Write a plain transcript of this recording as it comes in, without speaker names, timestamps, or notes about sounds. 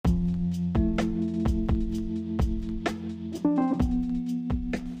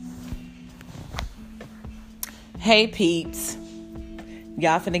Hey peeps,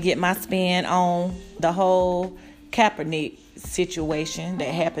 y'all finna get my spin on the whole Kaepernick situation that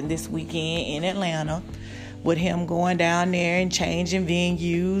happened this weekend in Atlanta with him going down there and changing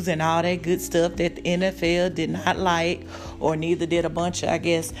venues and all that good stuff that the NFL did not like, or neither did a bunch of, I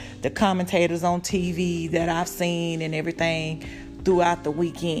guess, the commentators on TV that I've seen and everything throughout the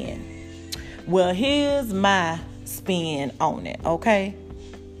weekend. Well, here's my spin on it, okay?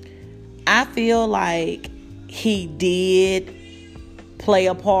 I feel like he did play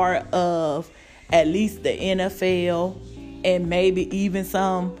a part of at least the NFL and maybe even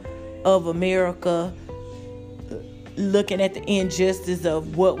some of America looking at the injustice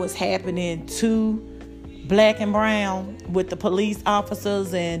of what was happening to black and brown with the police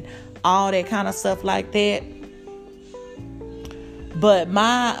officers and all that kind of stuff like that. But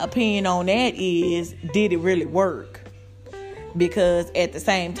my opinion on that is, did it really work? Because at the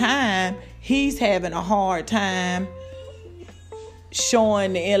same time, he's having a hard time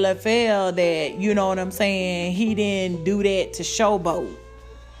showing the NFL that, you know what I'm saying, he didn't do that to showboat.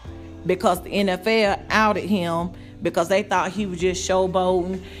 Because the NFL outed him because they thought he was just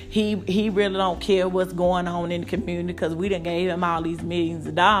showboating. He really don't care what's going on in the community because we done gave him all these millions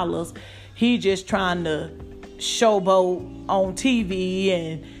of dollars. He just trying to showboat on TV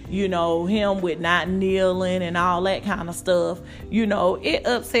and, you know, him with not kneeling and all that kind of stuff. You know, it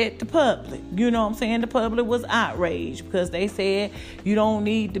upset the public. You know what I'm saying? The public was outraged because they said you don't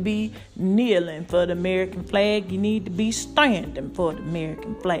need to be kneeling for the American flag. You need to be standing for the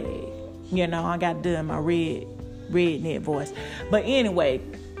American flag. You know, I got to do my redneck voice. But anyway,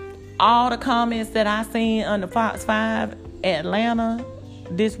 all the comments that I seen on the Fox 5 Atlanta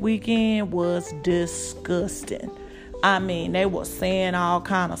this weekend was disgusting. I mean, they were saying all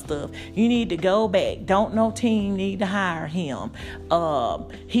kind of stuff. You need to go back. Don't no team need to hire him.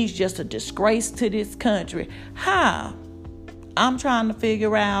 He's just a disgrace to this country. How? I'm trying to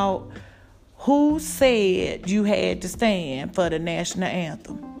figure out who said you had to stand for the national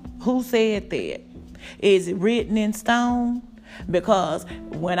anthem. Who said that? Is it written in stone? Because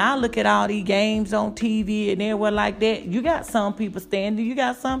when I look at all these games on TV and everywhere like that, you got some people standing, you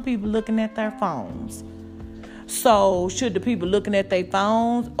got some people looking at their phones. So should the people looking at their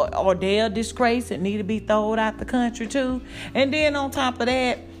phones or their disgrace and need to be thrown out the country too? And then on top of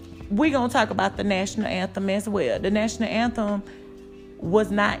that, we're going to talk about the national anthem as well. The national anthem was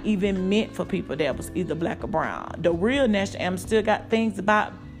not even meant for people that was either black or brown. The real national anthem still got things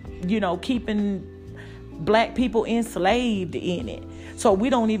about, you know, keeping black people enslaved in it. So we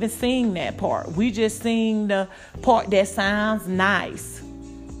don't even sing that part. We just sing the part that sounds nice.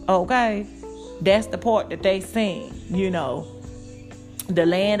 Okay? That's the part that they sing, you know. The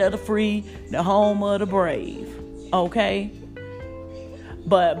land of the free, the home of the brave. Okay?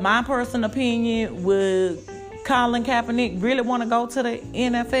 But my personal opinion, would Colin Kaepernick really want to go to the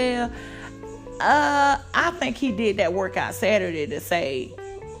NFL? I think he did that workout Saturday to say,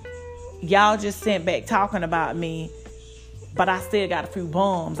 y'all just sent back talking about me, but I still got a few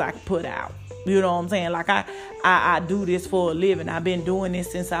bombs I can put out. You know what I'm saying? Like I do this for a living. I've been doing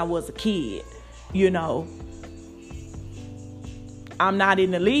this since I was a kid. You know, I'm not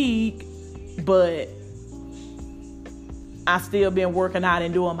in the league, but I still been working out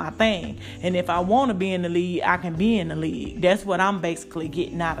and doing my thing. And if I want to be in the league, I can be in the league. That's what I'm basically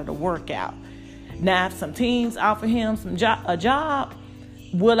getting out of the workout. Now, if some teams offer him a job,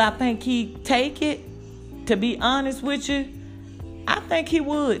 will I think he'd take it? To be honest with you, I think he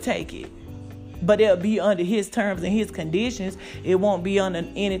would take it. But it'll be under his terms and his conditions. It won't be under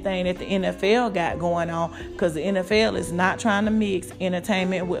anything that the NFL got going on, because the NFL is not trying to mix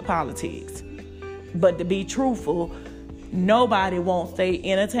entertainment with politics. But to be truthful, nobody wants their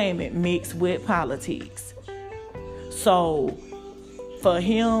entertainment mixed with politics. So for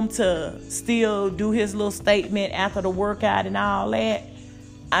him to still do his little statement after the workout and all that,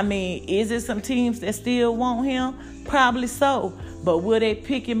 I mean, is it some teams that still want him? Probably so. But will they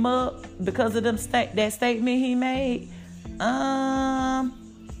pick him up because of that statement he made?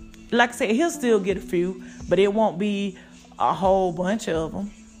 Like I said, he'll still get a few, but it won't be a whole bunch of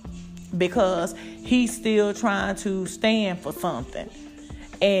them because he's still trying to stand for something.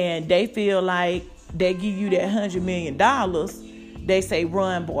 And they feel like they give you that $100 million. They say,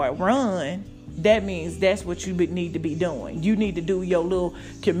 run, boy, run. That means that's what you need to be doing. You need to do your little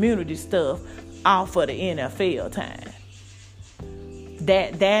community stuff off of the NFL time.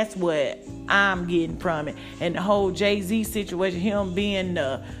 That's what I'm getting from it. And the whole Jay-Z situation, him being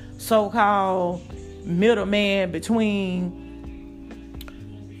the so-called middleman between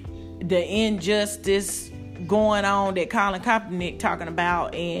the injustice going on that Colin Kaepernick talking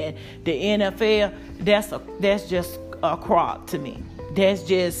about and the NFL, that's just a crock to me. That's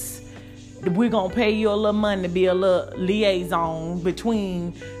just, we're gonna pay you a little money to be a little liaison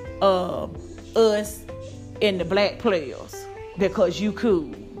between us and the black players because you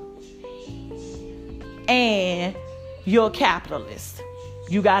cool. And you're a capitalist.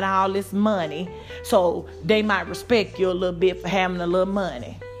 You got all this money, so they might respect you a little bit for having a little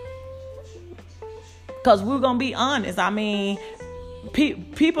money. Because we're going to be honest. I mean,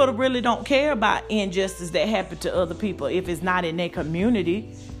 people really don't care about injustice that happen to other people if it's not in their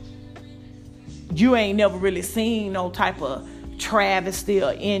community. You ain't never really seen no type of travesty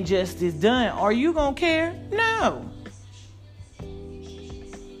or injustice done. Are you going to care? No.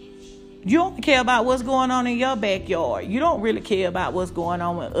 You don't care about what's going on in your backyard. You don't really care about what's going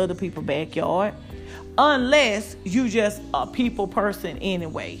on in other people's backyard. Unless you just a people person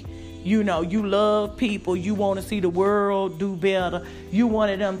anyway. You know, you love people. You want to see the world do better. You one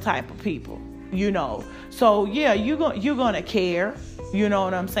of them type of people, you know. So, yeah, you're going to care. You know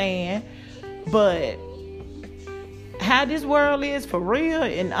what I'm saying? But how this world is for real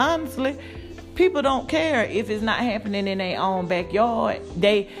and honestly, people don't care if it's not happening in their own backyard.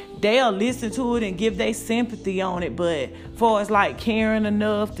 They'll listen to it and give their sympathy on it. But for as like caring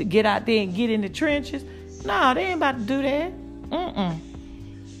enough to get out there and get in the trenches, no, they ain't about to do that.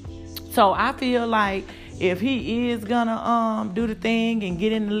 So I feel like if he is gonna do the thing and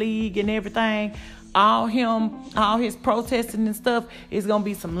get in the league and everything, all his protesting and stuff is gonna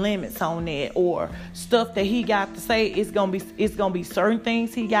be some limits on that, or stuff that he got to say. It's gonna be certain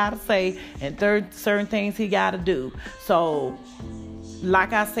things he gotta say and certain things he gotta do. So,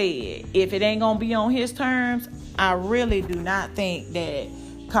 like I said, if it ain't gonna be on his terms, I really do not think that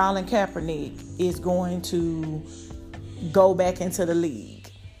Colin Kaepernick is going to go back into the league.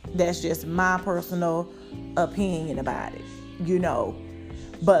 That's just my personal opinion about it, you know.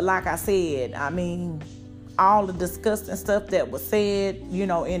 But like I said, I mean, all the disgusting stuff that was said, you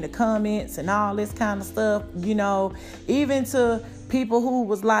know, in the comments and all this kind of stuff, you know, even to people who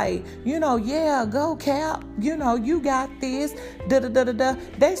was like, you know, yeah, go Cap, you know, you got this, da-da-da-da-da.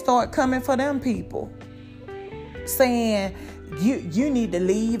 They start coming for them people, saying you need to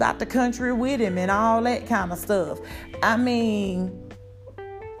leave out the country with him and all that kind of stuff. I mean,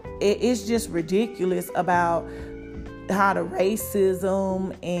 it's just ridiculous about how the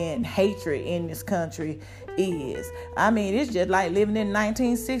racism and hatred in this country is. I mean, it's just like living in the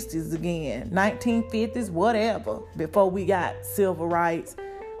 1960s again, 1950s, whatever, before we got civil rights.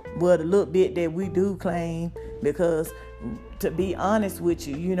 Well, the little bit that we do claim, because to be honest with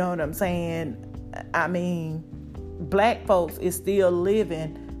you, you know what I'm saying? I mean, black folks is still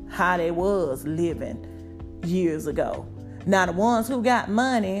living how they was living years ago. Now, the ones who got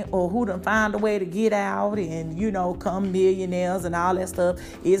money or who done found a way to get out and, you know, come millionaires and all that stuff,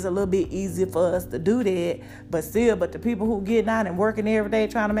 it's a little bit easier for us to do that. But the people who getting out and working every day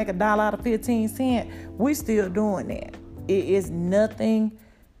trying to make $1 out of 15 cents, we still doing that. It is nothing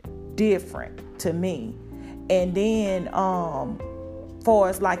different to me. And then, far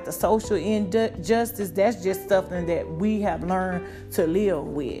as like the social injustice, that's just something that we have learned to live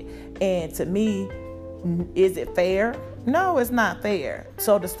with. And to me, is it fair? No, it's not fair.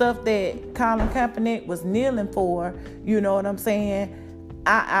 So the stuff that Colin Kaepernick was kneeling for, you know what I'm saying?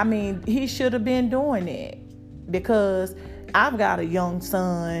 I mean, he should have been doing it, because I've got a young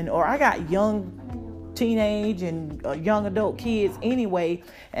son, or I got young teenage and young adult kids anyway,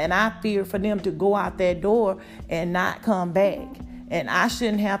 and I fear for them to go out that door and not come back. And I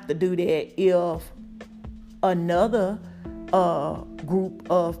shouldn't have to do that if another group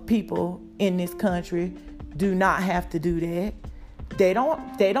of people in this country do not have to do that. They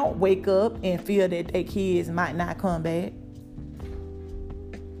don't wake up and feel that their kids might not come back.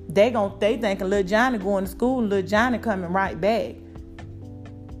 They thinking little Johnny going to school and little Johnny coming right back.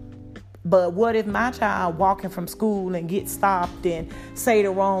 But what if my child walking from school and get stopped and say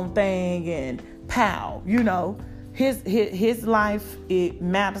the wrong thing and pow, you know, his life, it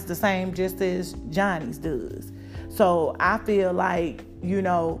matters the same just as Johnny's does. So I feel like, you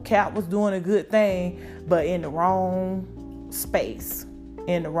know, Cap was doing a good thing, but in the wrong space.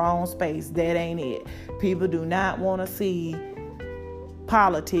 In the wrong space. That ain't it. People do not want to see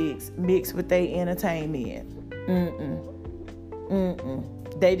politics mixed with their entertainment.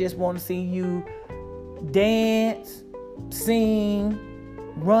 They just want to see you dance, sing,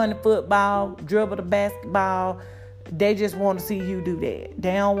 run the football, dribble the basketball. They just want to see you do that.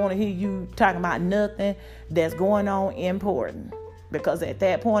 They don't want to hear you talking about nothing that's going on important. Because at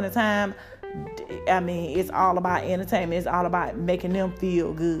that point in time, I mean, it's all about entertainment. It's all about making them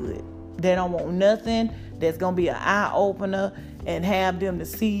feel good. They don't want nothing that's going to be an eye-opener and have them to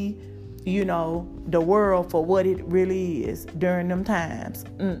see, the world for what it really is during them times.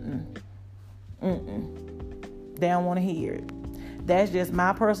 They don't want to hear it. That's just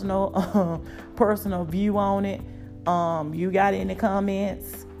my personal view on it. You got any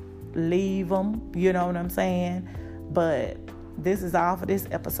comments? Leave them. You know what I'm saying? But this is all for this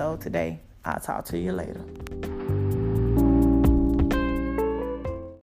episode today. I'll talk to you later.